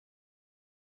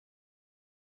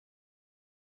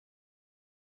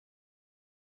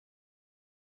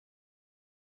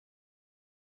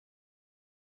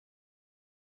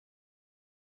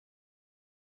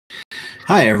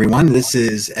Hi, everyone. This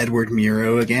is Edward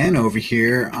Miro again over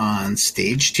here on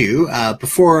stage two.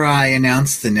 Before I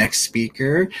announce the next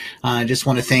speaker, I just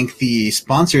want to thank the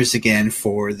sponsors again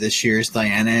for this year's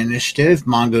Diana Initiative: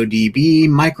 MongoDB,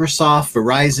 Microsoft,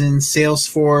 Verizon,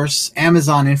 Salesforce,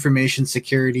 Amazon Information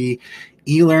Security,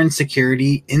 eLearn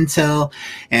Security, Intel,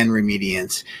 and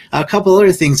Remediant. A couple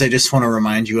other things I just want to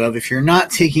remind you of. If you're not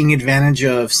taking advantage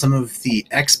of some of the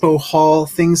Expo Hall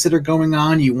things that are going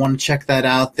on, you want to check that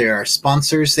out. There are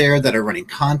sponsors there that are running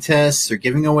contests. They're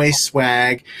giving away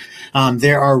swag.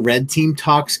 There are red team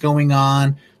talks going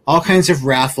on, all kinds of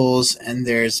raffles, and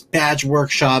there's badge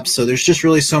workshops. So there's just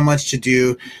really so much to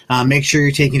do. Make sure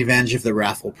you're taking advantage of the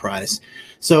raffle prize.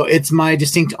 So it's my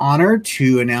distinct honor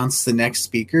to announce the next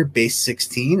speaker, Bace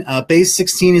 16. Bace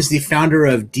 16 is the founder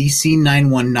of DC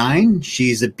 919.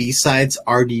 She's a B-Sides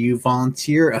RDU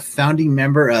volunteer, a founding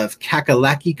member of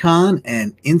KakalakiCon,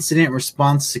 and incident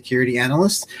response security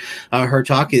analyst. Her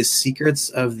talk is Secrets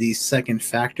of the Second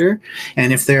Factor.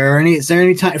 And if there's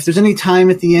any time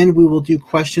at the end, we will do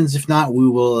questions. If not, we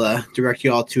will direct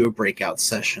you all to a breakout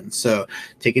session. So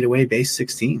take it away, Bace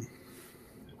 16.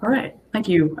 All right, thank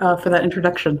you for that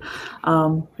introduction.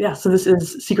 Yeah, so this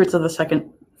is Secrets of the Second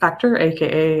Factor,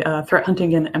 aka Threat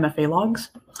Hunting in MFA Logs.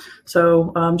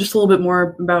 So just a little bit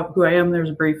more about who I am.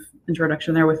 There's a brief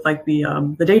introduction there with like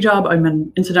the day job. I'm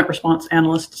an incident response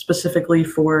analyst specifically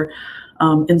for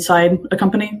inside a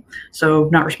company. So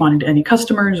not responding to any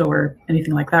customers or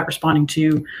anything like that, responding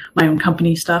to my own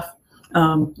company stuff.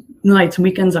 Nights and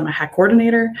weekends, I'm a hack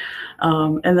coordinator.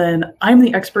 And then I'm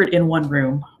the expert in one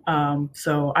room.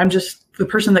 So I'm just the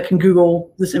person that can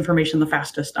Google this information the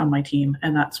fastest on my team.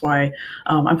 And that's why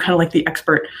I'm kind of like the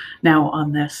expert now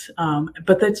on this.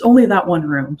 But it's only that one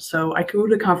room. So I go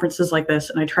to conferences like this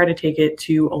and I try to take it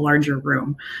to a larger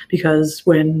room, because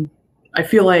when I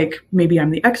feel like maybe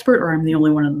I'm the expert or I'm the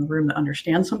only one in the room that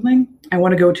understands something, I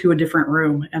want to go to a different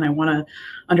room and I want to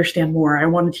understand more. I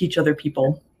want to teach other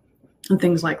people and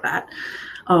things like that.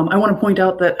 I want to point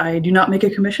out that I do not make a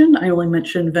commission. I only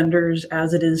mention vendors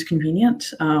as it is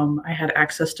convenient. I had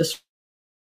access to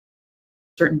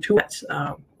certain tools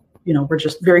that were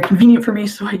just very convenient for me,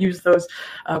 so I use those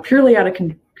purely out of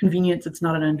convenience. It's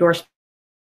not an endorsement.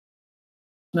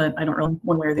 I don't really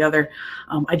one way or the other.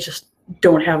 I just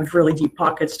don't have really deep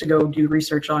pockets to go do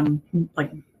research on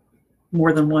like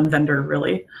more than one vendor,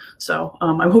 really. So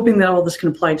I'm hoping that all this can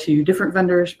apply to different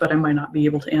vendors, but I might not be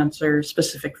able to answer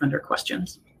specific vendor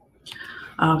questions.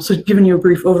 So giving you a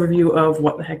brief overview of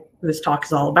what the heck this talk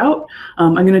is all about.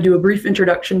 I'm going to do a brief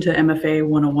introduction to MFA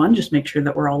 101, just make sure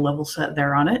that we're all level set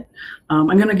there on it. I'm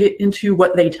going to get into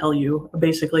what they tell you,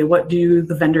 basically what do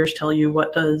the vendors tell you,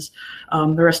 what does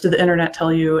the rest of the internet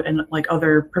tell you, and like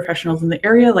other professionals in the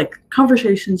area, like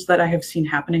conversations that I have seen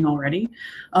happening already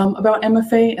about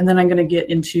MFA. And then I'm going to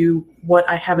get into what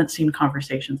I haven't seen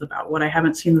conversations about, what I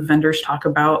haven't seen the vendors talk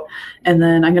about. And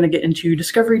then I'm going to get into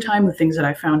discovery time, the things that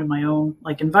I found in my own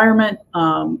like environment,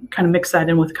 kind of mix that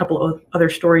in with a couple of other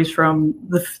stories from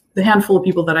the handful of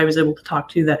people that I was able to talk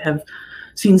to that have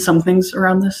seen some things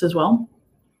around this as well.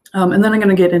 And then I'm going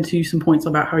to get into some points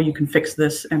about how you can fix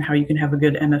this and how you can have a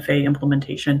good MFA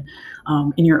implementation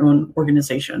in your own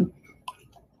organization.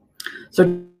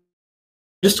 So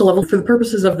just to level, for the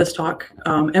purposes of this talk,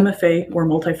 MFA, or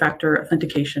multi-factor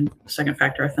authentication, second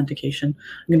factor authentication,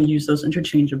 I'm going to use those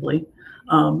interchangeably,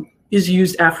 is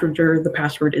used after the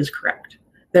password is correct.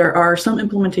 There are some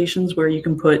implementations where you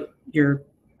can put your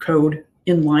code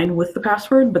in line with the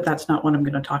password, but that's not what I'm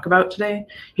going to talk about today.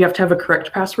 You have to have a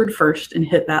correct password first and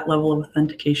hit that level of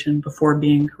authentication before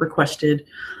being requested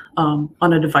on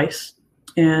a device.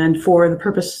 And for the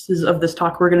purposes of this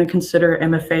talk, we're going to consider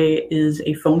MFA is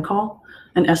a phone call,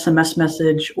 an SMS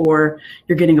message, or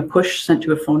you're getting a push sent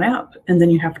to a phone app, and then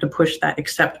you have to push that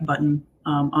accept button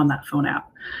on that phone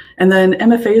app. And then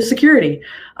MFA is security.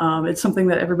 It's something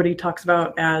that everybody talks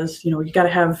about as, you got to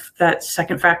have that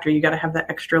second factor. You got to have that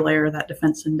extra layer, that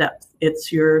defense in depth.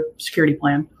 It's your security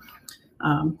plan.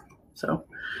 So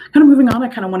kind of moving on, I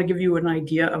kind of want to give you an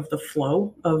idea of the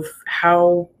flow of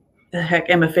how the heck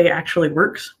MFA actually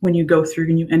works when you go through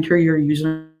and you enter your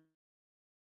username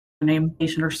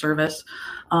or service.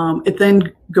 It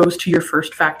then goes to your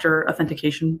first factor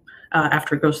authentication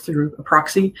after it goes through a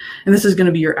proxy. And this is going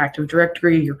to be your Active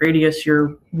Directory, your Radius,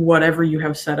 your whatever you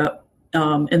have set up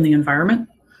in the environment.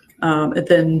 It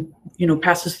then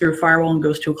passes through a firewall and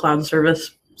goes to a cloud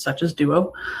service such as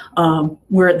Duo,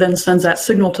 where it then sends that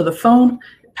signal to the phone,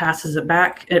 it passes it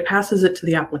back, and it passes it to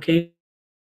the application.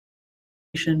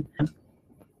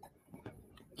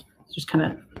 Just kind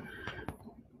of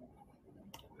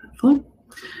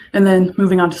And then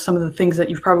moving on to some of the things that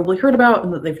you've probably heard about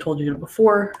and that they've told you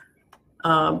before.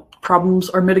 Problems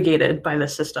are mitigated by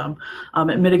this system.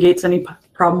 It mitigates any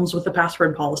problems with the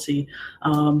password policy.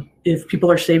 If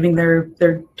people are saving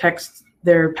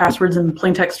their passwords in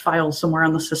plain text files somewhere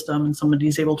on the system and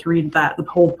somebody's able to read that, the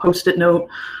whole post-it note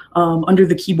under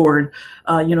the keyboard,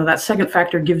 that second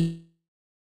factor gives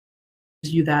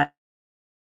you that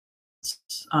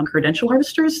credential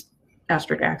harvesters,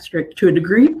 asterisk, asterisk, to a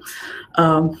degree.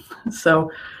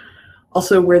 So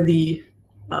also where the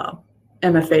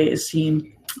MFA is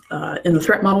seen in the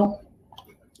threat model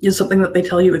is something that they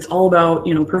tell you it's all about,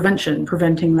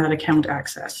 preventing that account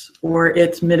access, or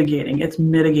it's mitigating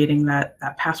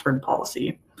that password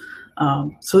policy.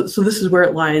 So this is where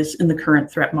it lies in the current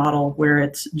threat model, where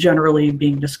it's generally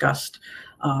being discussed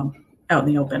out in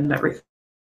the open and everything.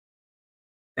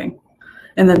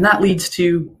 And then that leads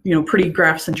to, pretty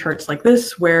graphs and charts like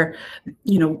this, where,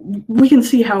 we can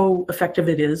see how effective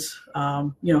it is,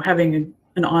 having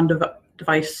an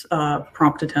on-device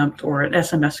prompt attempt or an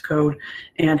SMS code,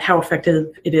 and how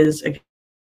effective it is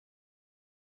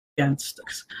against.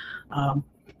 I'm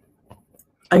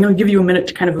going to give you a minute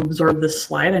to kind of absorb this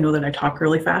slide. I know that I talk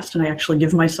really fast, and I actually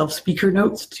give myself speaker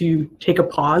notes to take a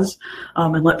pause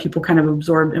and let people kind of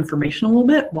absorb information a little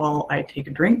bit while I take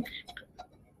a drink.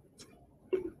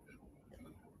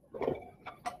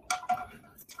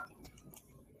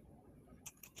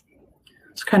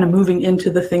 Kind of moving into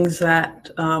the things that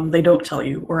they don't tell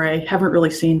you, or I haven't really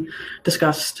seen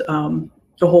discussed a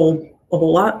whole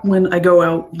lot when I go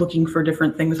out looking for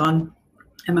different things on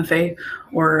MFA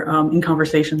or in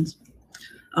conversations.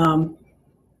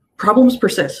 Problems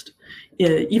persist.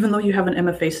 Even though you have an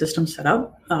MFA system set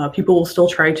up, people will still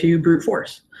try to brute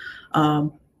force.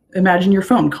 Imagine your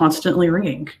phone constantly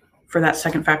ringing for that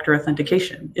second factor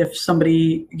authentication. If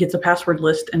somebody gets a password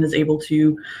list and is able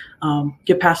to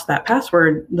get past that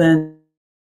password, then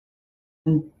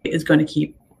is going to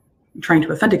keep trying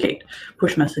to authenticate,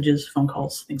 push messages, phone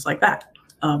calls, things like that.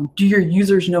 Do your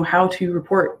users know how to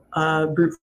report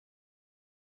brute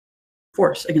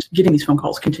force against getting these phone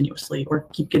calls continuously, or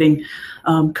keep getting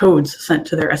codes sent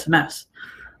to their SMS?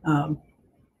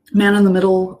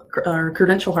 Man-in-the-middle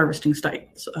credential harvesting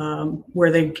sites,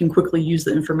 where they can quickly use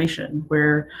the information,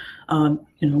 where,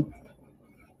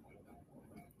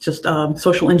 just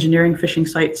social engineering phishing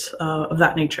sites of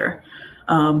that nature.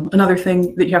 Another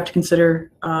thing that you have to consider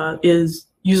is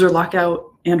user lockout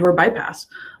and or bypass.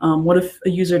 What if a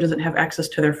user doesn't have access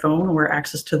to their phone or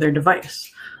access to their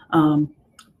device? An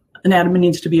admin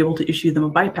needs to be able to issue them a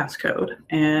bypass code.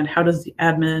 And how does the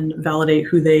admin validate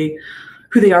who they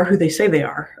are, who they say they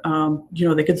are?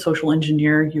 They could social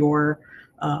engineer your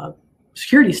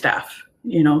security staff,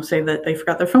 say that they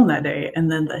forgot their phone that day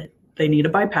and then they need a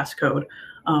bypass code.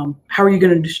 How are you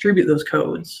going to distribute those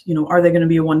codes? Are they going to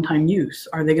be a one-time use?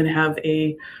 Are they going to have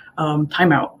a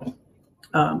timeout?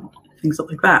 Things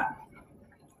like that.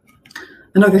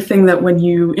 Another thing that when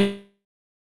you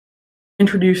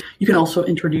you can also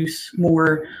introduce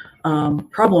more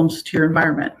problems to your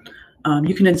environment.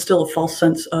 You can instill a false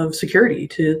sense of security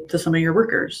to some of your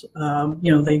workers.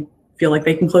 They feel like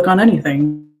they can click on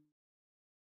anything,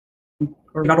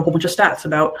 or got a whole bunch of stats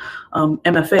about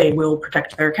MFA will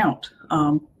protect their account.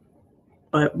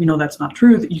 But we know that's not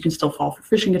true, that you can still fall for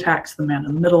phishing attacks, the man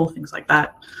in the middle, things like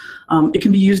that. It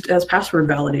can be used as password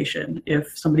validation.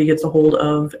 If somebody gets a hold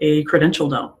of a credential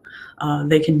dump,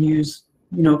 they can use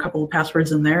a couple of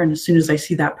passwords in there, and as soon as they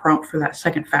see that prompt for that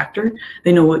second factor,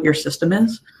 they know what your system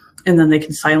is, and then they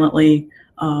can silently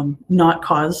not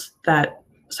cause that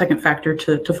second factor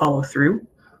to follow through.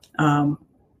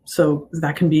 So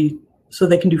that can be, so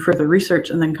they can do further research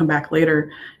and then come back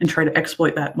later and try to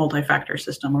exploit that multi-factor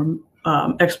system,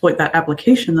 or exploit that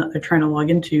application that they're trying to log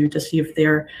into to see if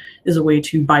there is a way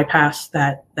to bypass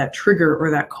that trigger or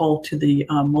that call to the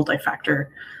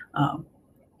multi-factor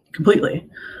completely.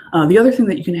 The other thing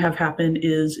that you can have happen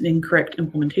is an incorrect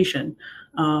implementation.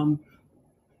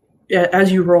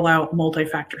 As you roll out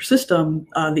multi-factor system,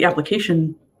 the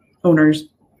application owners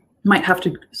might have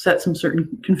to set some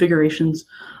certain configurations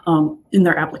in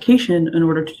their application in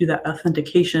order to do that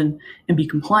authentication and be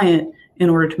compliant in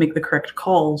order to make the correct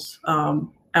calls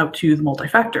out to the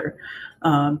multi-factor.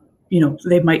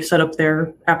 They might set up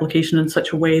their application in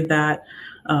such a way that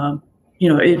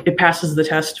it passes the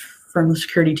test from the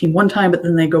security team one time, but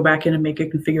then they go back in and make a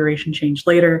configuration change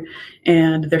later,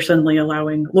 and they're suddenly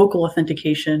allowing local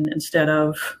authentication instead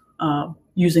of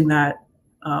using that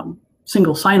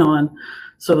single sign-on.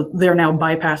 So they're now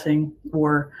bypassing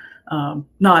or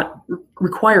not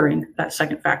requiring that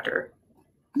second factor,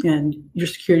 and your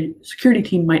security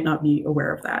team might not be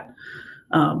aware of that.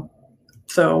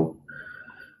 So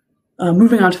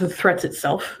moving on to the threats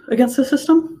itself against the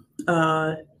system,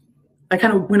 I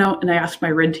kind of went out and I asked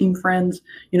my red team friends,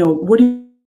 what do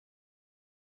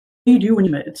you do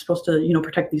when it's supposed to,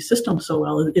 protect these systems so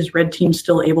well? Is red team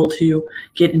still able to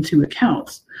get into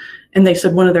accounts? And they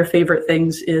said one of their favorite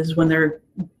things is when they're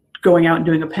going out and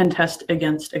doing a pen test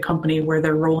against a company where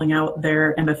they're rolling out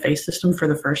their MFA system for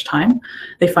the first time.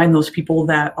 They find those people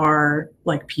that are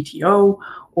like PTO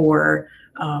or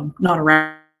not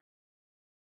around,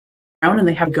 and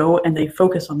they have to go and they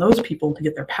focus on those people to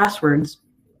get their passwords.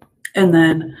 And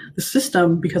then the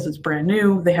system, because it's brand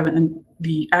new,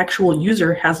 the actual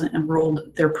user hasn't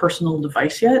enrolled their personal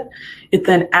device yet. It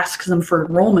then asks them for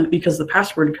enrollment because the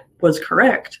password was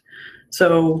correct.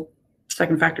 So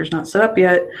second factor is not set up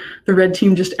yet. The red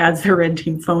team just adds their red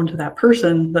team phone to that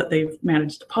person that they've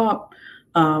managed to pop.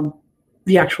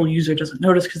 The actual user doesn't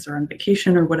notice because they're on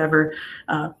vacation or whatever.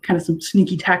 Kind of some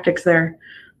sneaky tactics there.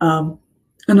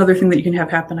 Another thing that you can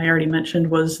have happen, I already mentioned,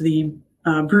 was the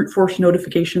brute force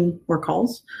notification or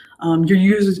calls. Your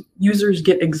users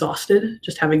get exhausted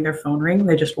just having their phone ring.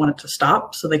 They just want it to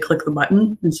stop. So they click the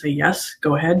button and say, yes,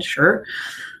 go ahead, sure.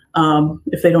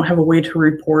 If they don't have a way to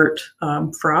report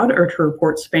fraud or to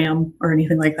report spam or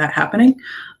anything like that happening,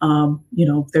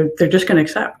 they're just going to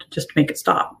accept, just to make it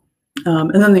stop.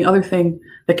 And then the other thing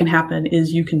that can happen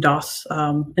is you can DOS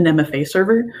an MFA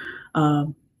server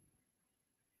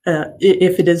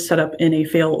if it is set up in a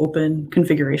fail open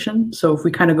configuration. So if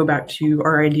we kind of go back to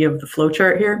our idea of the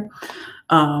flowchart here,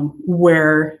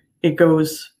 where it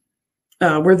goes,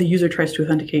 where the user tries to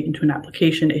authenticate into an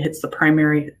application, it hits the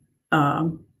primary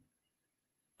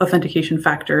authentication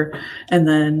factor and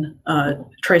then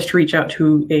tries to reach out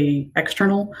to a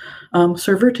external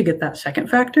server to get that second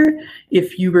factor.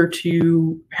 If you were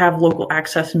to have local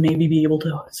access and maybe be able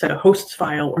to set a hosts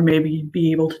file or maybe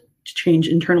be able to change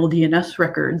internal DNS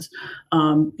records,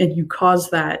 and you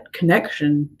cause that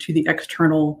connection to the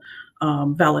external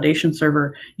validation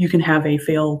server, you can have a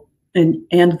fail, and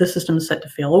the system is set to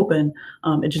fail open.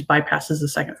 It just bypasses the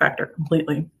second factor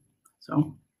completely.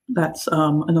 So that's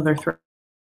another threat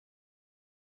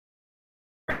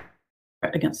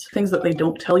against. Things that they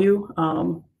don't tell you,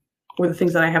 or the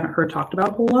things that I haven't heard talked about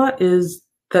a whole lot, is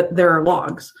that there are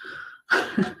logs.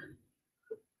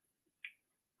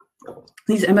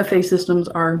 These MFA systems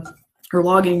are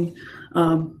logging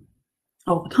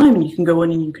all the time, and you can go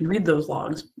in and you can read those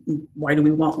logs. Why do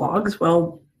we want logs?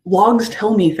 Well, logs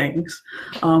tell me things.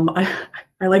 I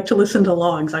like to listen to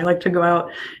logs. I like to go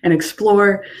out and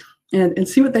explore and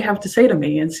see what they have to say to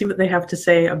me and see what they have to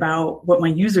say about what my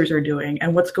users are doing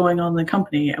and what's going on in the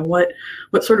company and what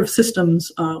sort of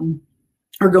systems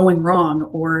are going wrong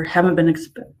or haven't been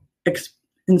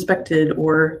inspected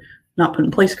or not put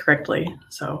in place correctly.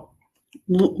 So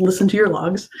listen to your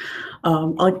logs.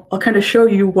 I'll kind of show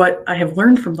you what I have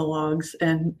learned from the logs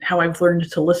and how I've learned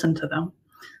to listen to them.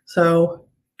 So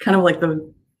kind of like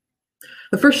the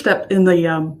first step in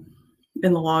the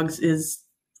logs is,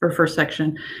 or first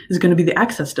section, is going to be the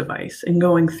access device and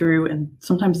going through, and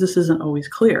sometimes this isn't always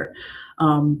clear.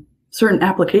 Certain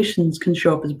applications can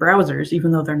show up as browsers,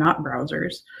 even though they're not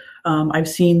browsers. I've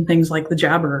seen things like the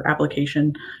Jabber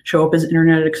application show up as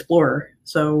Internet Explorer.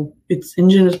 So its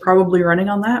engine is probably running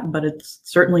on that, but it's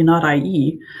certainly not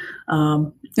IE.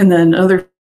 And then another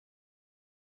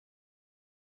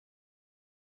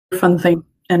fun thing,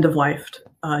 end of life.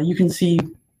 You can see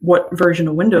what version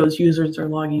of Windows users are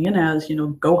logging in as.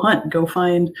 Go hunt, go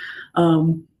find,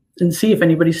 and see if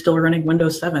anybody's still running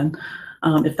Windows 7,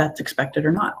 if that's expected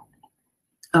or not.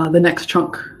 The next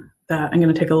chunk that I'm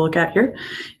going to take a look at here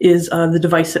is the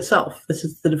device itself. This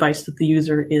is the device that the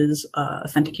user is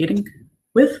authenticating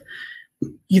with,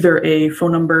 either a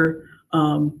phone number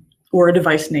or a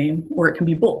device name, or it can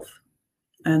be both.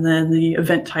 And then the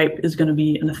event type is going to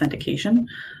be an authentication.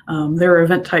 There are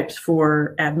event types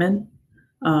for admin.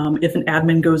 If an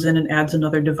admin goes in and adds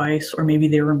another device, or maybe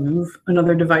they remove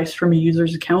another device from a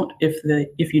user's account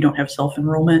if you don't have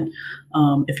self-enrollment,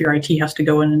 if your IT has to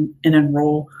go in and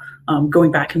enroll,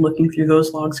 going back and looking through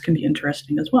those logs can be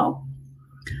interesting as well.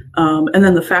 And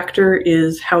then the factor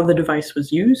is how the device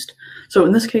was used. So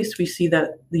in this case, we see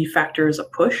that the factor is a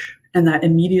push, and that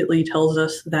immediately tells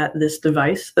us that this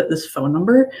device, that this phone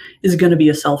number, is going to be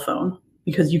a cell phone,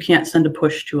 because you can't send a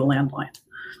push to a landline.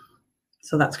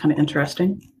 So that's kind of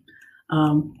interesting.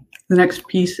 The next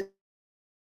piece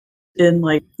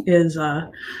is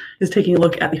taking a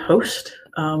look at the host.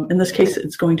 In this case,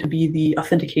 it's going to be the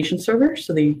authentication server,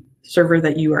 so the server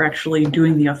that you are actually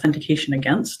doing the authentication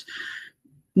against.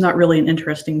 Not really an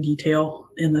interesting detail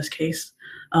in this case.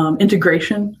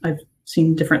 Integration, I've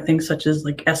seen different things such as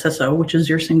like SSO, which is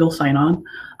your single sign-on,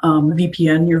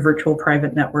 VPN, your virtual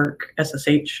private network,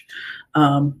 SSH,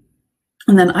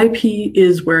 and then IP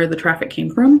is where the traffic came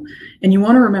from. And you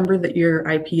want to remember that your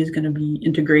IP is going to be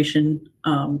integration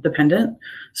dependent.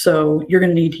 So you're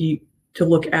going to need to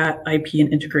look at IP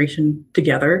and integration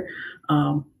together.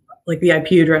 Like the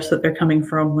IP address that they're coming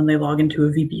from when they log into a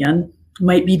VPN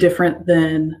might be different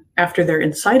than after they're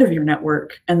inside of your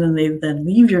network and then they then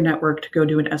leave your network to go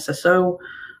do an SSO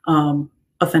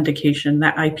authentication.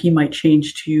 That IP might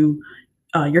change to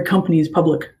your company's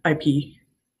public IP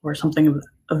or something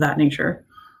of that nature.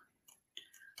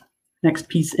 Next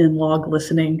piece in log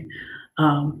listening,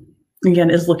 again,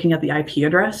 is looking at the IP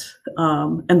address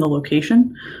and the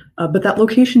location, but that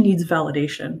location needs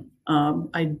validation.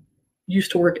 I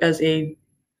used to work as a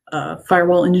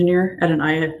firewall engineer at an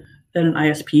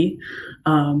ISP,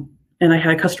 and I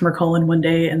had a customer call in one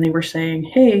day and they were saying,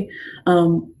 hey,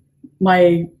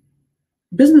 my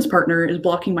business partner is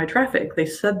blocking my traffic. They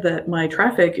said that my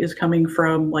traffic is coming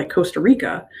from like Costa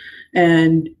Rica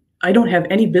and I don't have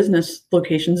any business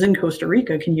locations in Costa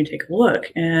Rica. Can you take a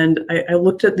look? And I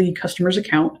looked at the customer's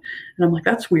account and I'm like,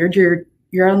 that's weird.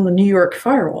 You're on the New York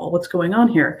firewall. What's going on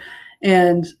here?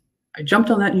 And I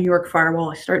jumped on that New York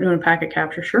firewall. I started doing a packet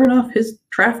capture. Sure enough, his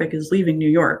traffic is leaving New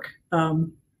York.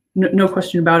 No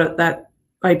question about it. That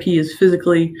IP is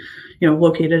physically,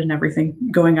 located and everything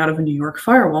going out of a New York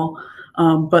firewall.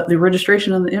 But the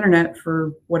registration on the internet,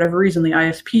 for whatever reason, the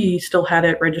ISP still had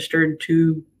it registered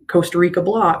to Costa Rica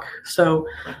block. So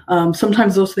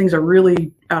sometimes those things are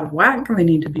really out of whack and they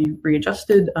need to be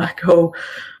readjusted. Go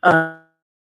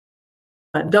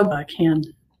dub can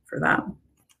for that.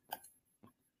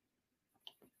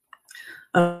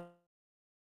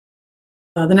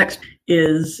 The next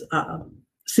is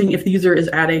seeing if the user is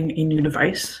adding a new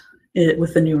device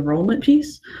with the new enrollment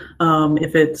piece.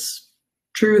 If it's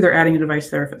true, they're adding a device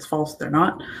there. If it's false, they're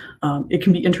not. It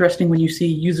can be interesting when you see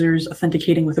users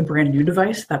authenticating with a brand new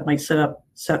device. That might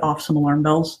set off some alarm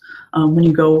bells when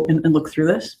you go and look through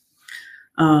this.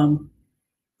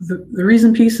 The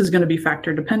reason piece is going to be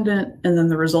factor dependent, and then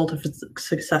the result if it's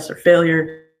success or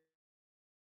failure,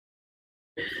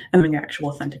 and then actual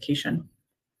authentication.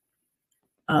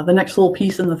 The next little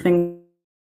piece in the thing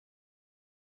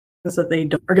is that they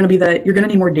are going to be that you're going to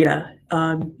need more data.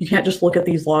 You can't just look at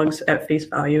these logs at face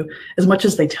value. As much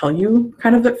as they tell you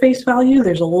kind of at face value,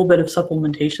 there's a little bit of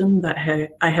supplementation that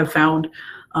I have found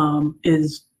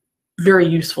is very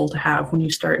useful to have when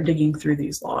you start digging through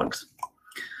these logs.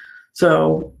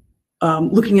 So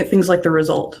looking at things like the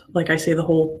result, like I say, the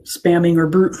whole spamming or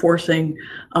brute forcing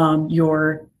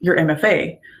your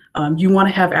MFA, you want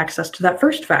to have access to that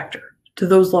first factor, to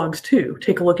those logs too.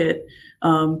 Take a look at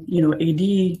AD,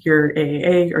 your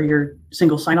AAA, or your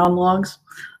single sign-on logs.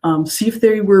 See if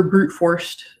they were brute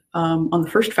forced on the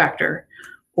first factor,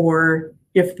 or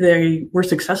if they were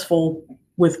successful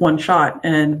with one shot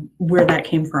and where that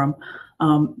came from.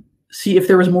 See if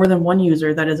there was more than one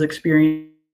user that is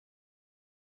experiencing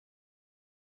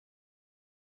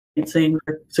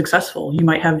successful. You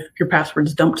might have your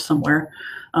passwords dumped somewhere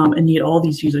and need all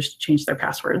these users to change their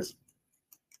passwords.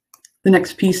 The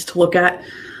next piece to look at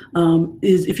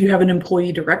is if you have an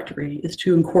employee directory, is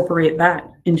to incorporate that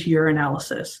into your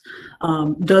analysis.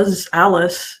 Does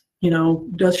Alice,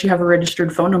 does she have a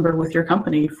registered phone number with your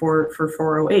company for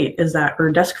 408? Is that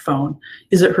her desk phone?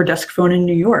 Is it her desk phone in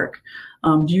New York?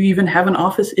 Do you even have an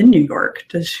office in New York?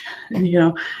 Does she,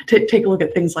 take a look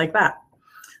at things like that.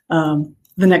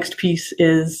 The next piece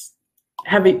is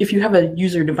if you have a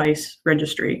user device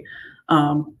registry,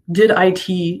 did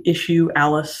IT issue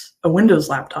Alice a Windows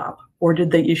laptop, or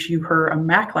did they issue her a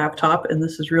Mac laptop? And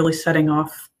this is really setting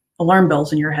off alarm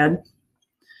bells in your head.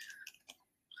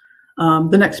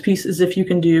 The next piece is if you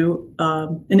can do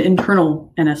an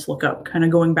internal NS lookup, kind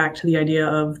of going back to the idea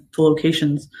of the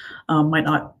locations might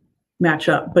not match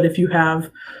up. But if you have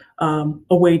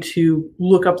a way to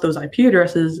look up those IP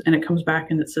addresses and it comes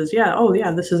back and it says,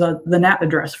 this is the NAT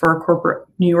address for our corporate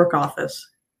New York office.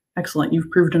 Excellent. You've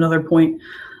proved another point.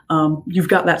 You've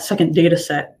got that second data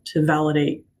set to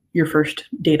validate your first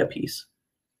data piece.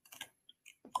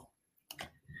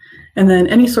 And then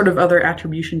any sort of other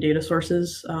attribution data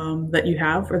sources that you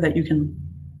have or that you can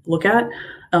look at.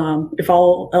 If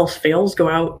all else fails, go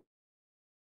out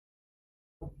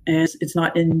and it's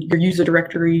not in your user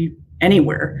directory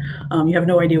anywhere. You have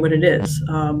no idea what it is.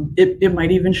 It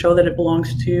might even show that it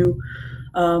belongs to,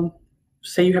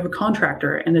 say you have a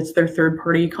contractor and it's their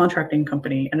third-party contracting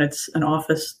company and it's an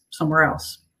office somewhere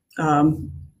else.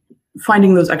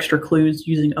 Finding those extra clues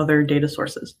using other data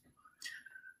sources.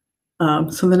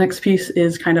 So the next piece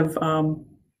is kind of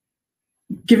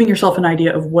giving yourself an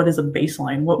idea of what is a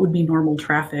baseline, what would be normal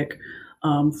traffic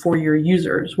for your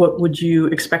users, what would you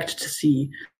expect to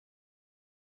see.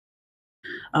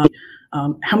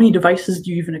 How many devices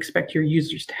do you even expect your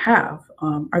users to have?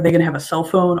 Are they going to have a cell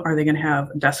phone? Are they going to have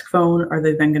a desk phone? Are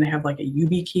they then going to have like a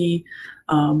YubiKey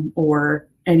or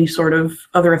any sort of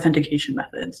other authentication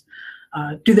methods?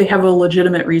 Do they have a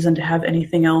legitimate reason to have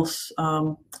anything else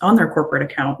on their corporate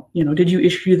account? You know, did you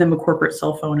issue them a corporate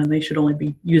cell phone and they should only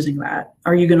be using that?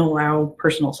 Are you going to allow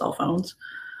personal cell phones?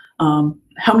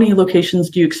 How many locations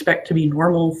do you expect to be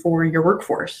normal for your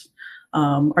workforce?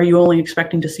 Are you only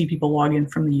expecting to see people log in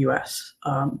from the US?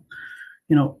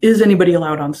 You know, is anybody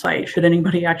allowed on site? Should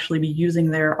anybody actually be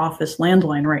using their office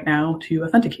landline right now to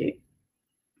authenticate?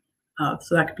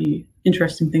 So that could be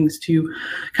interesting things to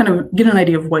kind of get an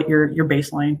idea of what your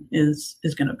baseline is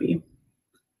going to be.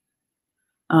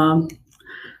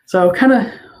 So kind of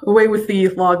away with the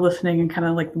log listening and kind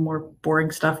of like the more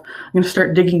boring stuff, I'm going to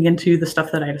start digging into the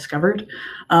stuff that I discovered.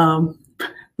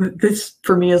 This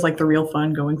for me is like the real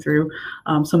fun, going through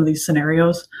some of these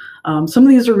scenarios. Some of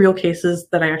these are real cases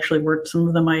that I actually worked. Some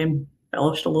of them I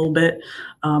embellished a little bit.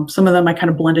 Some of them I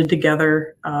kind of blended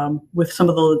together with some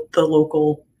of the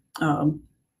local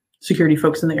security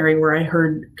folks in the area, where I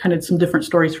heard kind of some different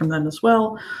stories from them as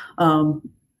well.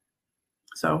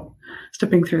 So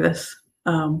stepping through this.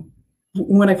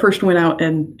 When I first went out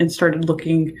and started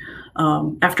looking,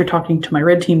 after talking to my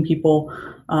red team people,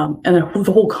 and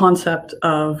the whole concept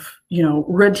of, you know,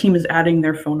 red team is adding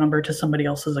their phone number to somebody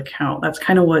else's account. That's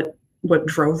kind of what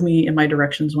drove me in my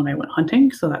directions when I went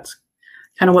hunting. So that's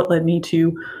kind of what led me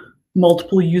to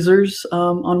multiple users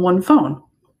on one phone.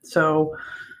 So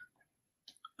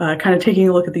kind of taking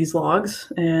a look at these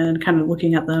logs and kind of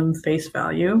looking at them face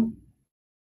value.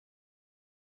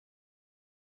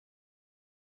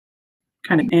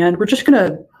 And we're just going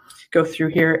to go through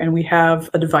here, and we have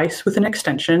a device with an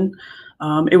extension.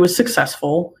 It was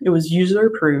successful. It was user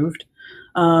approved.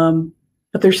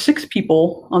 But there's 6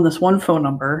 people on this one phone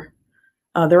number.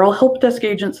 They're all help desk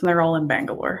agents, and they're all in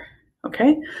Bangalore.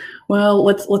 Okay, well,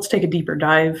 let's take a deeper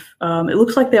dive. It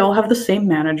looks like they all have the same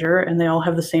manager, and they all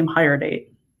have the same hire date.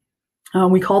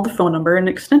 We called the phone number an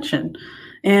extension,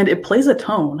 and it plays a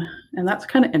tone, and that's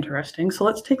kind of interesting. So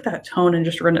let's take that tone and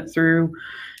just run it through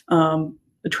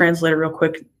the translator real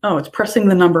quick. Oh, it's pressing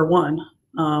the number 1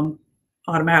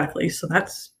 automatically. So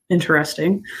that's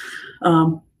interesting.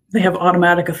 They have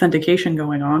automatic authentication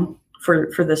going on for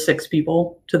the 6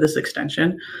 people to this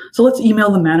extension. So let's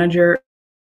email the manager.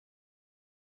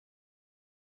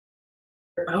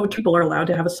 Oh, people are allowed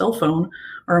to have a cell phone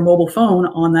or a mobile phone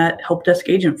on that help desk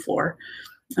agent floor.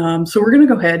 So we're going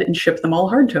to go ahead and ship them all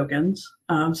hard tokens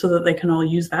so that they can all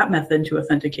use that method to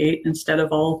authenticate, instead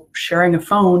of all sharing a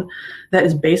phone that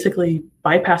is basically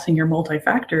bypassing your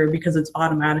multi-factor because it's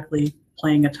automatically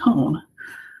playing a tone.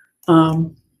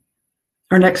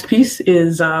 Our next piece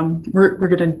is we're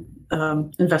going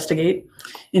to investigate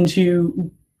into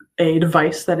a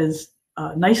device that is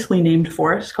nicely named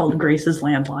for us, called Grace's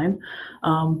landline.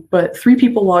 But 3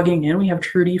 people logging in. We have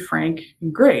Trudy, Frank,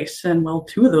 and Grace. And well,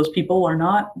 2 of those people are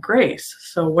not Grace.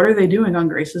 So what are they doing on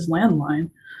Grace's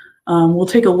landline? We'll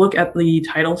take a look at the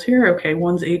titles here. Okay,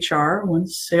 one's HR,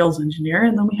 one's sales engineer,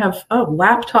 and then we have, oh,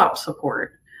 laptop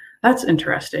support. That's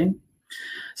interesting.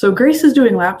 So Grace is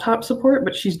doing laptop support,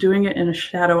 but she's doing it in a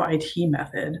shadow IT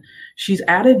method. She's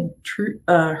added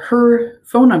her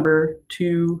phone number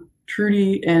to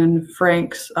Trudy and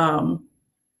Frank's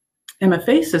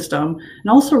MFA system, and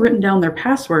also written down their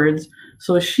passwords.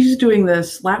 So if she's doing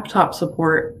this laptop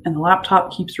support and the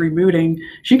laptop keeps rebooting,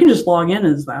 she can just log in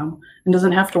as them and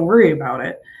doesn't have to worry about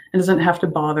it, and doesn't have to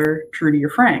bother Trudy or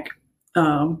Frank.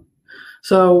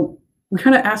 So we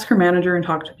kind of ask her manager and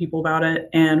talk to people about it,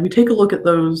 and we take a look at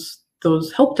those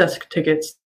help desk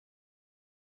tickets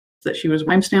that she was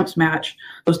timestamps match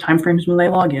those timeframes when they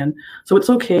log in. So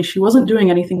it's okay. She wasn't doing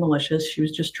anything malicious. She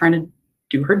was just trying to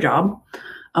do her job.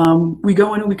 We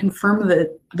go in and we confirm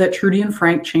that Trudy and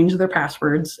Frank changed their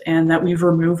passwords and that we've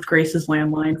removed Grace's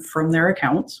landline from their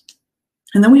accounts.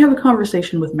 And then we have a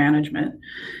conversation with management,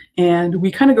 and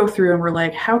we kind of go through and we're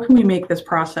like, how can we make this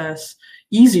process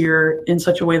easier in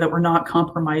such a way that we're not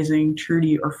compromising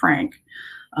Trudy or Frank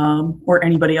or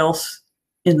anybody else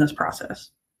in this process?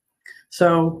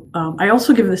 So I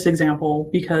also give this example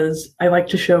because I like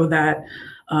to show that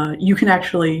you can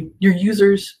actually, your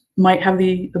users might have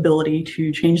the ability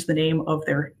to change the name of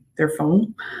their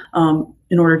phone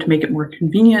in order to make it more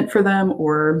convenient for them,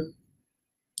 or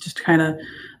just kind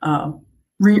of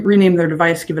rename their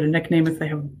device, give it a nickname if they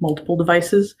have multiple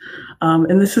devices.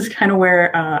 And this is kind of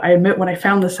where I admit, when I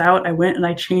found this out, I went and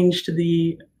I changed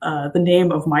the the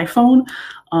name of my phone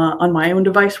on my own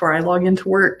device where I log into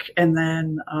work. And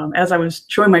then as I was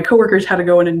showing my coworkers how to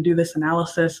go in and do this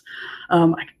analysis,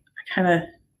 I kind of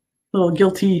little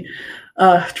guilty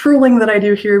trolling that I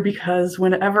do here, because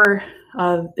whenever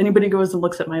anybody goes and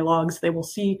looks at my logs, they will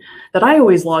see that I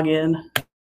always log in.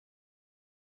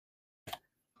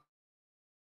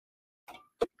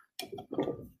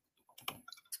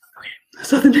 Okay.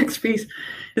 So the next piece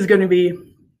is going to be,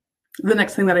 the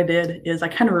next thing that I did is I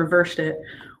kind of reversed it,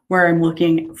 where I'm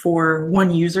looking for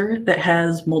one user that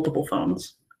has multiple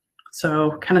phones.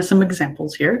 So kind of some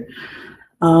examples here.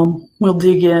 We'll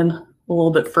dig in a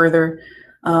little bit further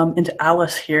into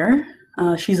Alice here.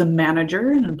 She's a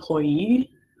manager, an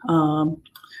employee.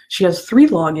 She has 3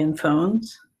 login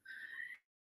phones.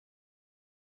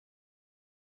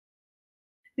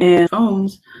 And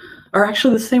phones are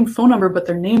actually the same phone number, but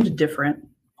they're named different.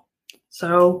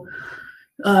 So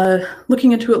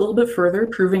looking into it a little bit further,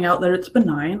 proving out that it's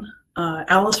benign,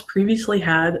 Alice previously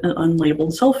had an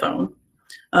unlabeled cell phone.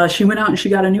 She went out and she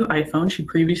got a new iPhone. She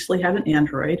previously had an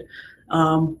Android.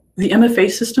 The MFA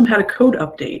system had a code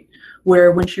update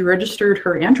where when she registered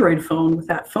her Android phone with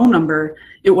that phone number,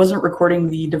 it wasn't recording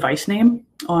the device name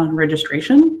on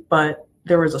registration, but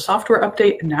there was a software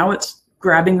update and now it's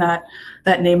grabbing that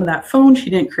name of that phone. She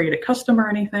didn't create a custom or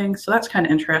anything, so that's kind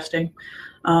of interesting.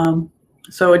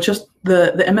 So it just,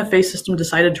 the MFA system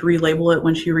decided to relabel it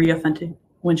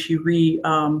when she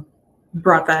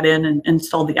brought that in and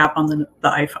installed the app on the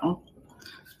iPhone.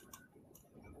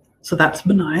 So that's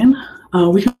benign.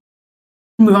 We can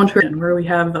move on to where we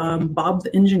have Bob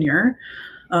the engineer,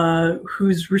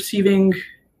 who's receiving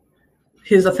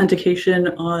his authentication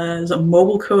as a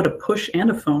mobile code, a push, and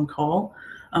a phone call.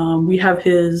 We have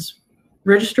his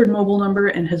registered mobile number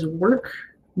and his work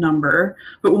number,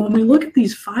 but when we look at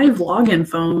these 5 login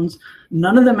phones,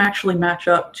 none of them actually match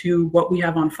up to what we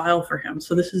have on file for him.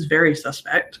 So this is very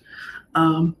suspect.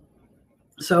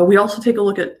 So we also take a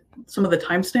look at some of the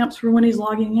timestamps for when he's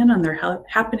logging in, and they're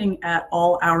happening at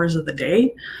all hours of the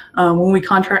day. When we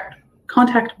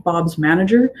contact Bob's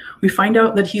manager, we find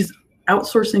out that he's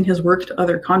outsourcing his work to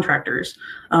other contractors.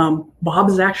 Bob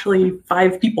is actually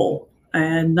 5 people,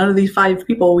 and none of these 5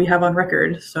 people we have on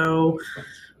record. So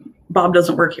Bob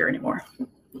doesn't work here anymore.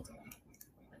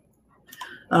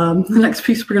 The next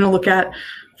piece we're going to look at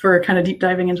for kind of deep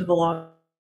diving into the logs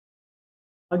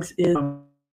is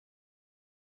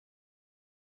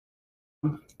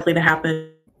likely to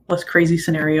happen, less crazy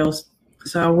scenarios.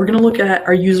 So we're going to look at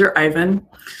our user Ivan.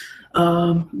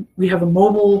 We have a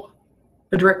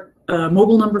direct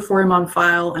mobile number for him on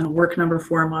file and a work number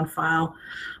for him on file.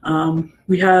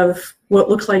 We have what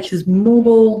looks like his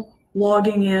mobile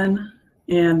logging in,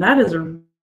 and that is a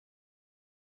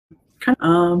kind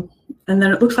of, and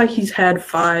then it looks like he's had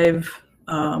 5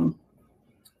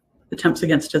 attempts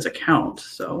against his account.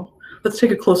 So let's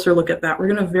take a closer look at that. We're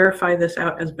going to verify this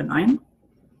out as benign.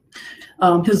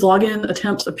 His login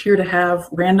attempts appear to have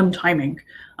random timing.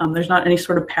 There's not any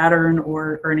sort of pattern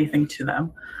or anything to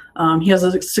them. He has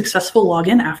a successful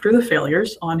login after the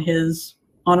failures on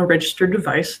a registered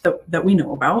device that we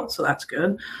know about, so that's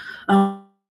good.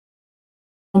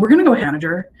 We're going to go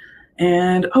manager,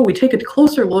 and we take a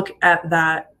closer look at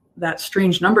that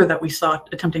strange number that we saw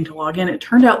attempting to log in. It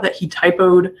turned out that he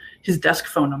typoed his desk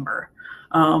phone number,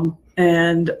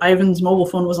 and Ivan's mobile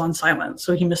phone was on silent,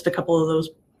 so he missed a couple of those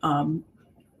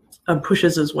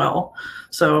pushes as well.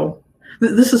 So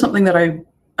this is something that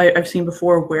I've seen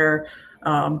before, where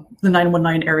the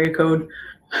 919 area code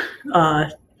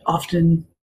often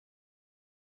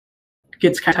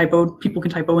gets kind of typoed. People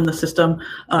can typo in the system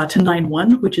to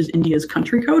 91, which is India's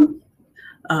country code.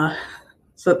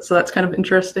 So that's kind of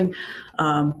interesting.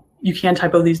 You can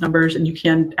typo these numbers, and you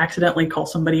can accidentally call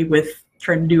somebody with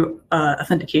trying to do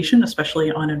authentication,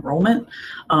 especially on enrollment.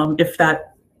 If that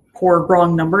poor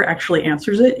wrong number actually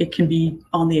answers it, it can be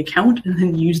on the account and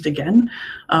then used again.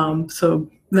 So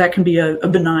that can be a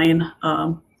benign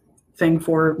thing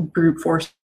for brute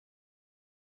force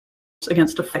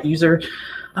against a fat user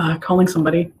calling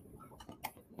somebody.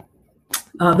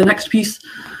 The next piece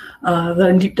that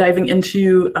I'm deep diving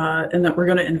into and that we're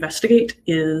going to investigate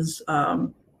is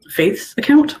Faith's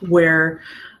account, where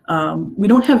we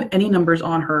don't have any numbers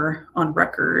on her on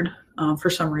record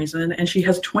for some reason, and she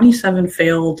has 27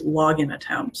 failed login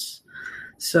attempts.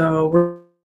 So we're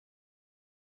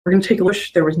going to take a look.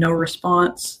 There was no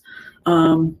response.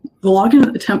 The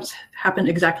login attempts happen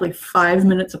exactly 5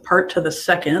 minutes apart to the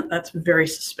second. That's very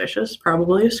suspicious,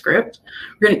 probably a script.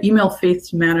 We're going to email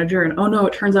Faith's manager, and oh no,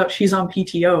 it turns out she's on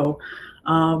PTO.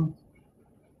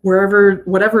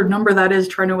 whatever number that is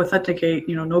trying to authenticate,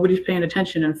 nobody's paying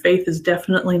attention, and Faith is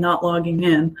definitely not logging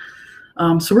in.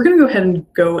 So we're going to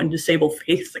go and disable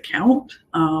Faith's account,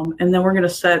 and then we're going to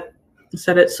set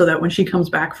it so that when she comes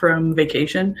back from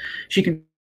vacation, she can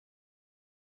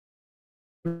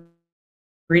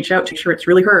reach out to make sure it's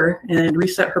really her and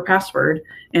reset her password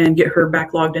and get her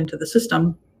back logged into the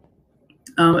system.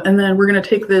 And then we're going to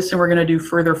take this and we're going to do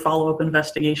further follow-up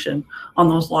investigation on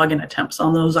those login attempts,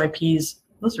 on those IPs.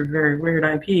 Those are very weird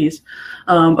IPs,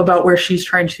 about where she's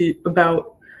trying to,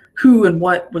 about who and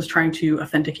what was trying to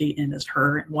authenticate in as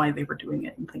her and why they were doing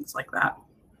it and things like that.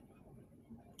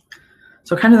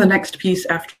 So kind of the next piece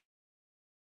after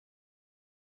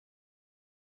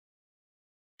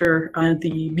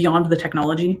the beyond the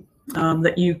technology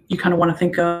that you kind of want to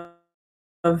think of,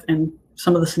 and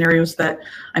some of the scenarios that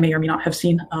I may or may not have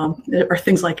seen are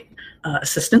things like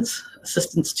assistants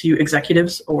to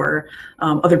executives or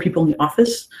other people in the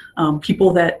office,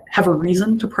 people that have a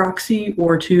reason to proxy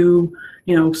or to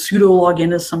pseudo log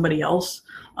in as somebody else.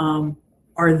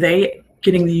 Are they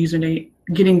getting the username,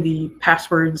 getting the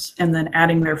passwords, and then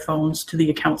adding their phones to the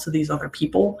accounts of these other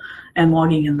people and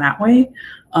logging in that way?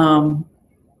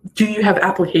 Do you have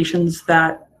applications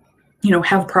that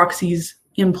have proxies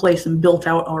in place and built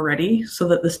out already so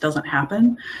that this doesn't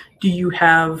happen? Do you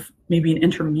have maybe an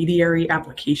intermediary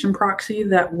application proxy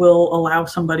that will allow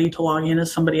somebody to log in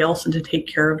as somebody else and to take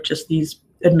care of just these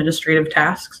administrative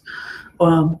tasks?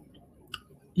 You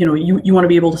want to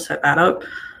be able to set that up.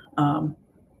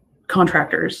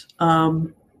 Contractors,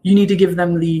 you need to give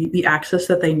them the access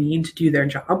that they need to do their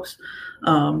jobs,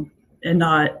 and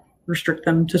not restrict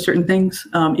them to certain things.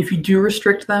 If you do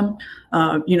restrict them,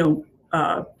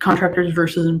 contractors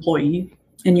versus employee,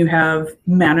 and you have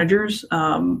managers,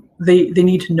 they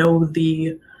need to know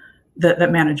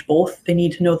that manage both. They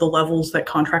need to know the levels that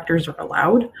contractors are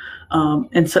allowed,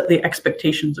 and set the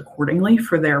expectations accordingly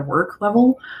for their work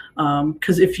level.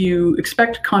 Because if you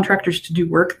expect contractors to do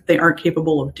work that they aren't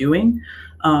capable of doing,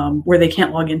 where they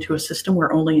can't log into a system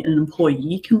where only an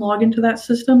employee can log into that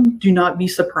system, do not be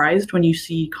surprised when you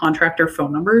see contractor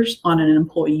phone numbers on an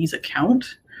employee's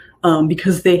account,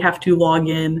 because they have to log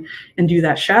in and do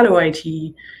that shadow IT,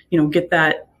 get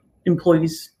that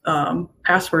employee's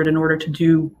password in order to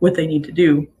do what they need to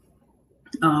do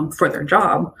for their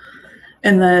job.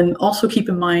 And then also keep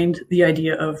in mind the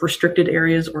idea of restricted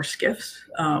areas or SCIFs.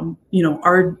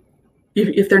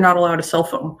 If they're not allowed a cell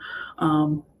phone,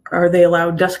 are they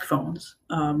allowed desk phones?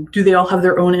 Do they all have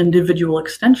their own individual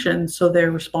extensions so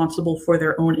they're responsible for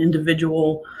their own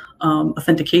individual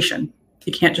authentication?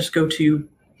 You can't just go to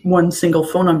one single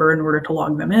phone number in order to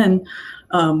log them in,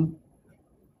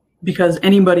 because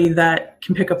anybody that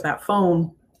can pick up that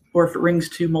phone, or if it rings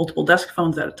to multiple desk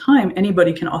phones at a time,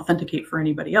 anybody can authenticate for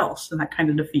anybody else, and that kind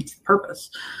of defeats the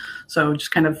purpose. So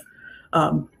just kind of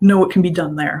know what can be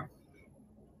done there.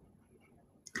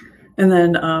 And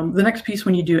then the next piece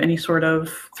when you do any sort of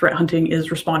threat hunting is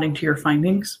responding to your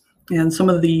findings. And some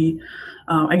of the,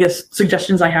 I guess,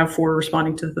 suggestions I have for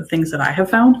responding to the things that I have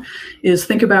found is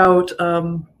think about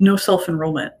no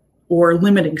self-enrollment or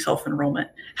limiting self-enrollment.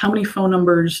 How many phone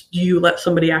numbers do you let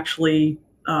somebody actually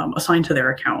assign to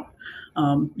their account?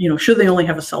 Should they only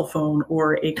have a cell phone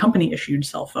or a company-issued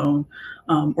cell phone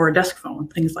or a desk phone,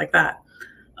 things like that.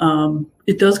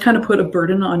 It does kind of put a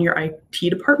burden on your IT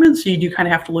department, so you do kind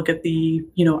of have to look at the,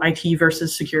 IT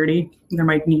versus security. There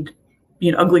might need to be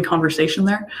an ugly conversation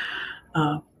there.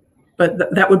 But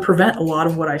that would prevent a lot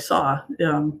of what I saw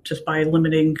just by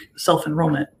limiting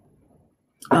self-enrollment.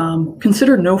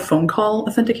 Consider no phone call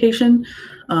authentication.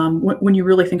 When you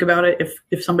really think about it,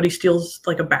 if somebody steals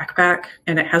like a backpack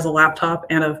and it has a laptop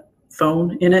and a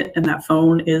phone in it, and that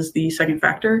phone is the second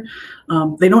factor,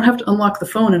 they don't have to unlock the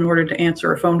phone in order to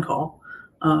answer a phone call.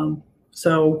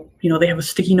 So, they have a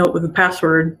sticky note with a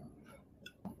password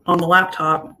on the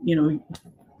laptop,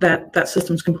 that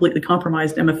system's completely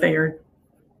compromised MFA,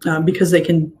 or because they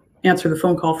can answer the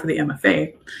phone call for the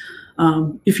MFA.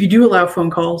 If you do allow phone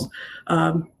calls,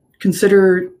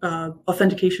 consider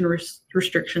authentication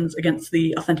restrictions against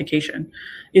the authentication.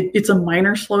 It's a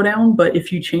minor slowdown, but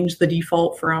if you change the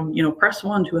default from press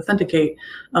 1 to authenticate,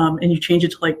 and you change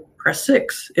it to like press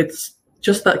 6, it's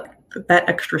just that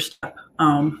extra step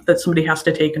that somebody has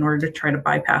to take in order to try to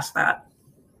bypass that.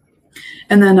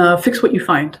 And then fix what you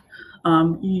find.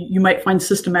 You might find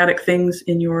systematic things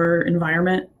in your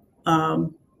environment,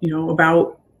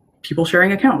 about people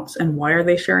sharing accounts and why are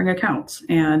they sharing accounts,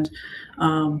 and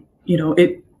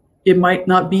it might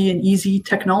not be an easy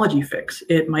technology fix.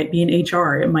 It might be an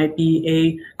HR. It might be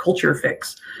a culture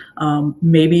fix.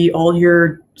 Maybe all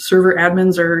your server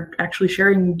admins are actually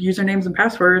sharing usernames and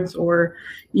passwords, or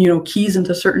keys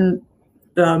into certain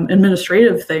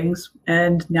administrative things.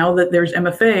 And now that there's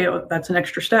MFA, that's an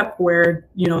extra step where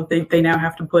they now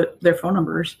have to put their phone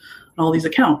numbers on all these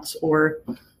accounts, or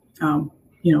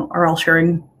are all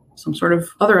sharing some sort of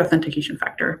other authentication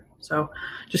factor. So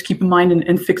just keep in mind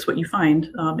and fix what you find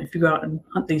if you go out and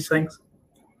hunt these things.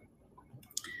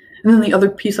 And then the other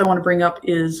piece I want to bring up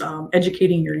is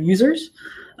educating your users.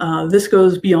 This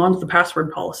goes beyond the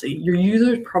password policy. Your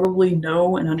users probably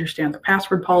know and understand the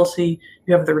password policy.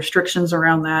 You have the restrictions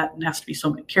around that. It has to be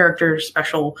so many characters,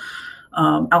 special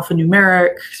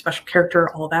alphanumeric, special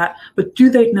character, all that. But do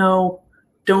they know,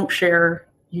 don't share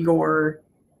your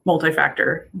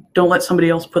multi-factor. Don't let somebody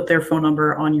else put their phone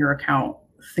number on your account,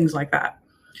 things like that.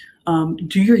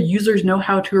 Do your users know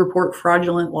how to report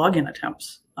fraudulent login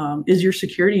attempts? Is your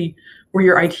security or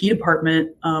your IT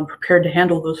department prepared to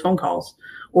handle those phone calls,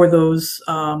 or those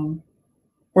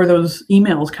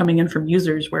emails coming in from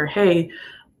users where, hey,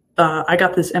 I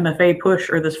got this MFA push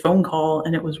or this phone call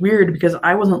and it was weird because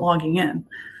I wasn't logging in.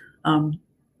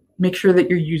 Make sure that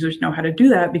your users know how to do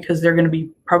that, because they're going to be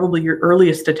probably your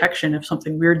earliest detection if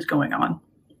something weird's going on.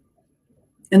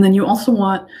 And then you also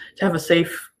want to have a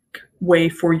safe way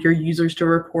for your users to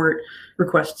report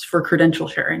requests for credential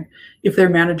sharing. If their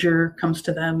manager comes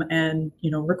to them and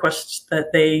requests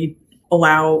that they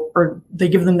allow, or they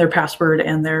give them their password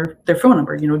and their phone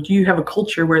number, do you have a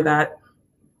culture where that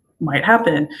might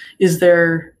happen? Is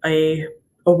there a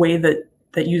way that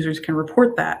users can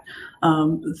report that?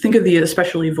 Think of the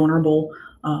especially vulnerable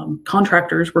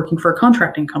contractors working for a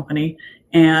contracting company,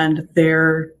 and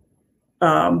their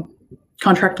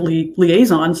contract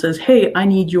liaison says, hey, I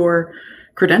need your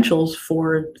credentials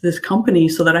for this company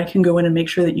so that I can go in and make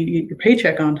sure that you get your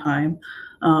paycheck on time.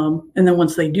 And then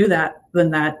once they do that,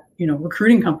 then that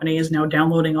recruiting company is now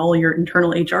downloading all your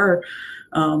internal HR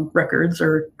records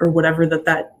or whatever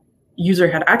that user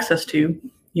had access to.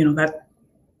 That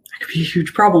could be a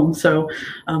huge problem. So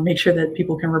make sure that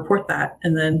people can report that,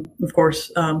 and then of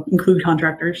course include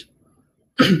contractors.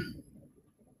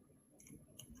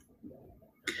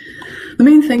 The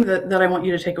main thing that I want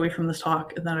you to take away from this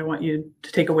talk, and that I want you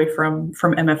to take away from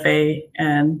MFA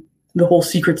and the whole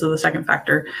secrets of the second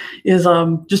factor, is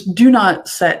just do not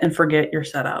set and forget your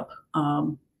setup.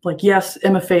 Yes,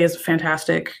 MFA is a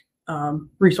fantastic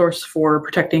resource for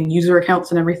protecting user accounts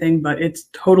and everything, but it's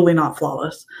totally not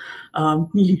flawless.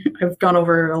 I've gone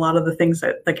over a lot of the things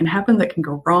that can happen, that can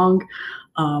go wrong.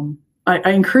 I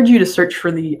encourage you to search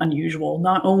for the unusual,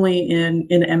 not only in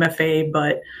MFA,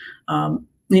 but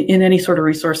in any sort of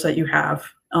resource that you have,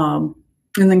 and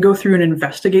then go through and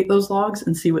investigate those logs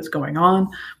and see what's going on.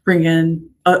 Bring in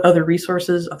other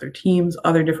resources, other teams,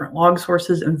 other different log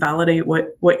sources, and validate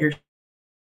what you're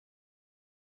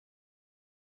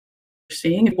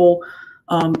seeing. People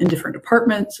in different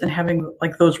departments, and having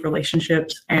those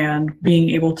relationships, and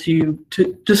being able to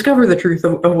discover the truth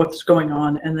of what's going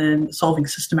on, and then solving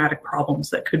systematic problems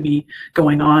that could be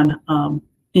going on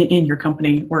in your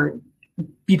company, or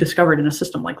be discovered in a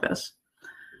system like this.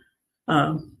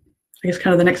 I guess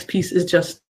kind of the next piece is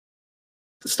just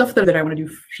stuff that I want to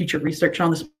do future research on.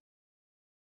 This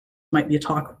might be a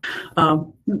talk,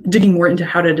 digging more into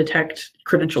how to detect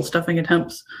credential stuffing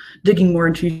attempts, digging more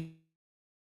into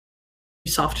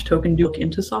soft token, look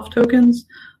into soft tokens.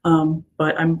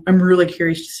 But I'm really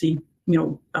curious to see,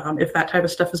 if that type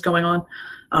of stuff is going on,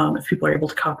 if people are able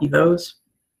to copy those.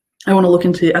 I want to look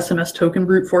into SMS token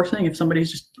brute forcing, if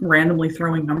somebody's just randomly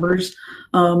throwing numbers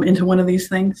into one of these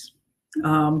things.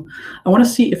 I want to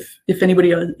see if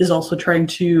anybody is also trying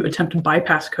to attempt to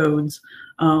bypass codes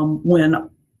when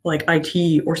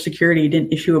IT or security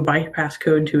didn't issue a bypass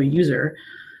code to a user.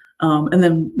 And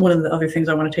then one of the other things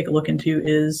I want to take a look into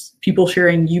is people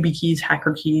sharing YubiKeys,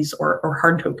 hacker keys, or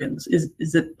hard tokens.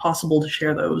 Is it possible to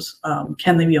share those?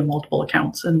 Can they be on multiple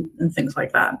accounts, and things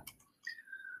like that?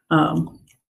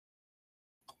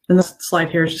 And this slide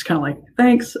here is just kind of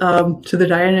thanks to the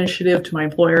Diana Initiative, to my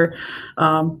employer,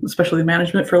 especially the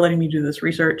management, for letting me do this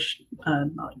research,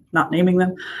 not naming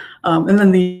them. And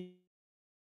then the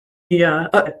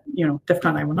DEF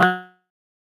CON 919,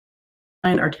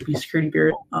 RTP Security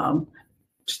Bureau,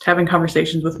 just having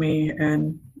conversations with me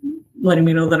and letting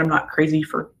me know that I'm not crazy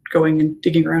for going and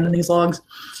digging around in these logs.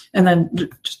 And then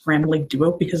just randomly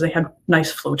Duo, because they had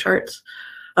nice flowcharts.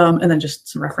 And then just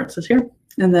some references here.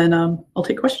 And then I'll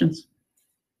take questions.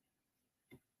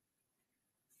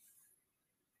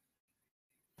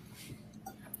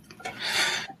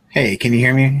 Hey, can you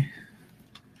hear me?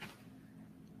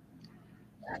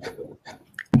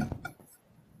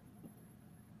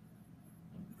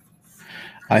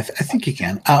 I think you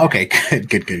can. Okay,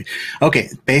 good. Okay,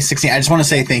 Bace 16. I just want to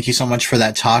say thank you so much for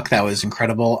that talk. That was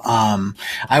incredible.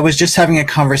 I was just having a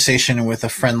conversation with a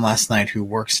friend last night who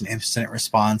works in incident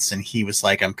response, and he was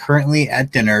like, I'm currently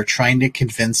at dinner trying to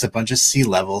convince a bunch of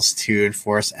C-levels to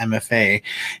enforce MFA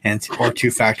or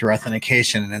two-factor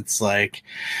authentication. And it's like,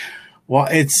 well,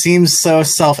 it seems so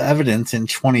self-evident in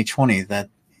 2020 that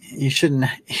you shouldn't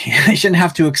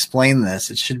have to explain this.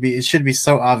 It should be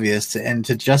so obvious and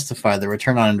to justify the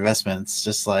return on investment. It's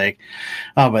just like,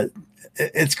 oh, but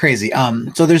it's crazy.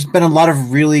 So there's been a lot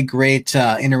of really great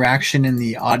interaction in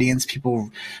the audience.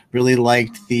 People really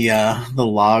liked the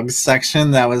logs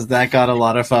section. That got a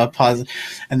lot of positive.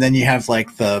 And then you have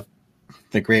like the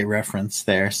great reference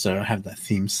there. So I have that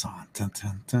theme song dun,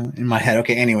 dun, dun, in my head.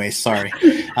 Okay, anyway, sorry.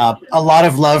 A lot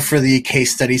of love for the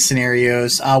case study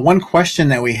scenarios. One question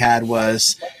that we had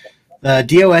was the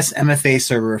DOS MFA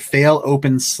server fail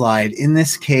open slide. In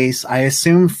this case, I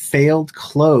assume failed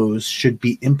close should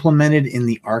be implemented in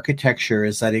the architecture.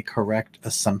 Is that a correct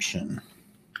assumption?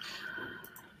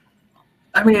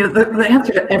 I mean, the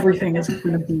answer to everything is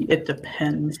going to be it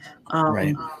depends.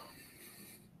 Right.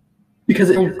 Because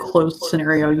in a closed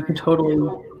scenario, you can totally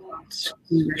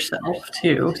screw yourself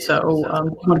too. So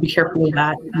you want to be careful of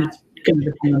that. It's going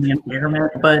to depend on the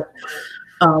environment. But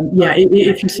yeah,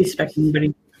 if you suspect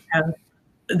anybody have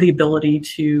the ability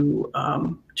to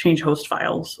change host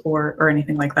files or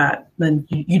anything like that, then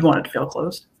you'd want it to fail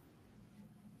closed.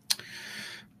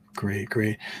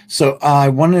 Great. So I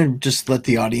want to just let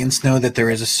the audience know that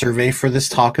there is a survey for this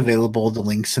talk available. The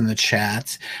link's in the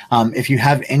chat. If you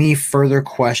have any further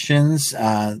questions,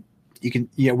 you can.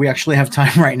 Yeah, we actually have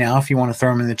time right now if you want to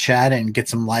throw them in the chat and get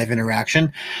some live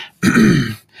interaction.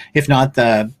 If not,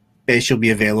 the Bace will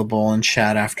be available in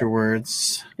chat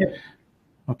afterwards. Yep.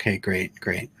 Okay, great.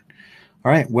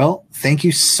 All right. Well, thank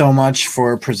you so much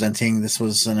for presenting. This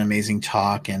was an amazing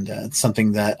talk, and it's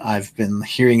something that I've been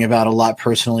hearing about a lot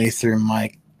personally through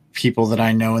my people that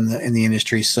I know in the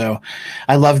industry. So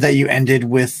I love that you ended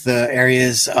with the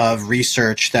areas of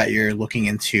research that you're looking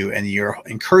into and you're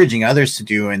encouraging others to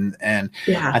do. And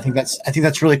yeah. I think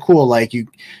that's really cool. Like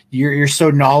you're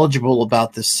so knowledgeable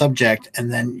about this subject,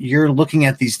 and then you're looking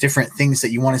at these different things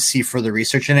that you want to see further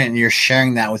research in it, and you're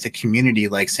sharing that with the community,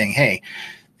 like saying, hey,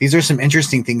 these are some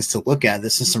interesting things to look at.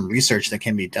 This is some research that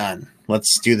can be done.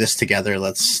 Let's do this together.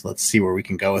 Let's see where we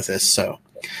can go with this. So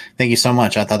thank you so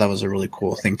much. I thought that was a really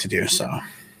cool thing to do. So, all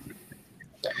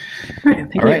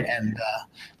right. And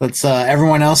let's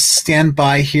everyone else stand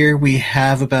by here. We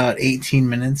have about 18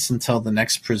 minutes until the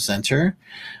next presenter,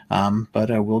 but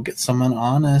we'll get someone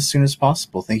on as soon as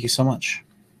possible. Thank you so much.